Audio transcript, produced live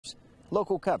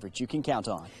Local coverage you can count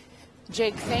on.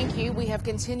 Jake, thank you. We have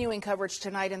continuing coverage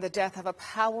tonight in the death of a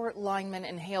power lineman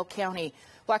in Hale County.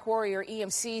 Black Warrior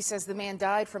EMC says the man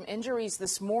died from injuries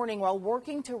this morning while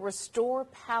working to restore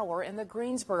power in the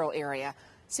Greensboro area.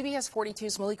 CBS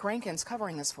 42's Malik Rankin's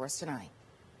covering this for us tonight.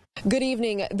 Good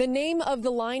evening. The name of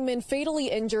the lineman fatally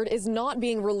injured is not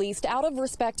being released out of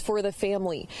respect for the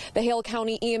family. The Hale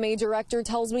County EMA director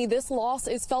tells me this loss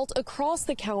is felt across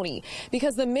the county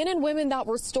because the men and women that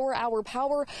restore our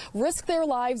power risk their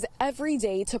lives every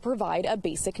day to provide a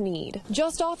basic need.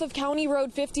 Just off of County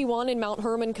Road 51 in Mount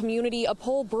Herman community, a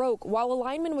pole broke while a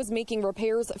lineman was making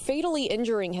repairs, fatally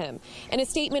injuring him. In a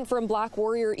statement from Black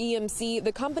Warrior EMC,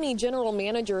 the company general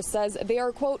manager says they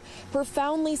are, quote,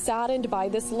 profoundly saddened by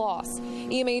this loss.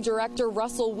 EMA Director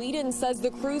Russell Whedon says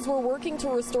the crews were working to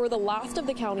restore the last of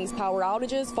the county's power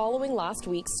outages following last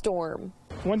week's storm.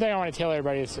 One thing I want to tell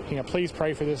everybody is, please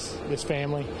pray for this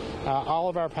family. All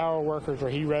of our power workers are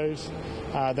heroes.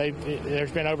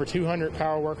 There's been over 200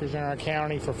 power workers in our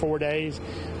county for 4 days,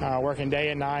 working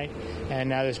day and night, and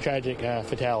now this tragic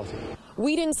fatality.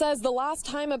 Whedon says the last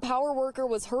time a power worker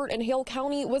was hurt in Hale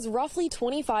County was roughly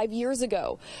 25 years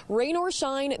ago. Rain or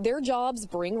shine, their jobs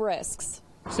bring risks.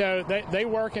 So they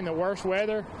work in the worst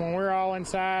weather when we're all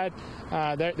inside.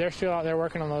 They're still out there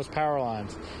working on those power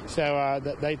lines. So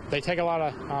they take a lot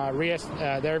of risks.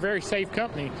 They're a very safe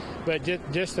company, but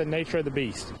just the nature of the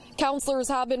beast. Counselors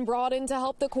have been brought in to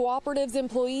help the cooperative's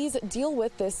employees deal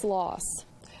with this loss.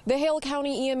 The Hale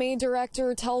County EMA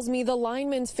director tells me the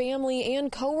lineman's family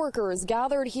and coworkers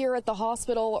gathered here at the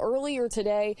hospital earlier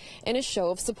today in a show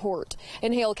of support.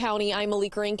 In Hale County, I'm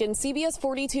Malik Rankin, CBS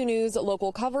 42 News,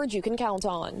 local coverage you can count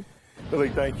on.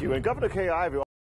 Malik, thank you. And Governor Kay Ivey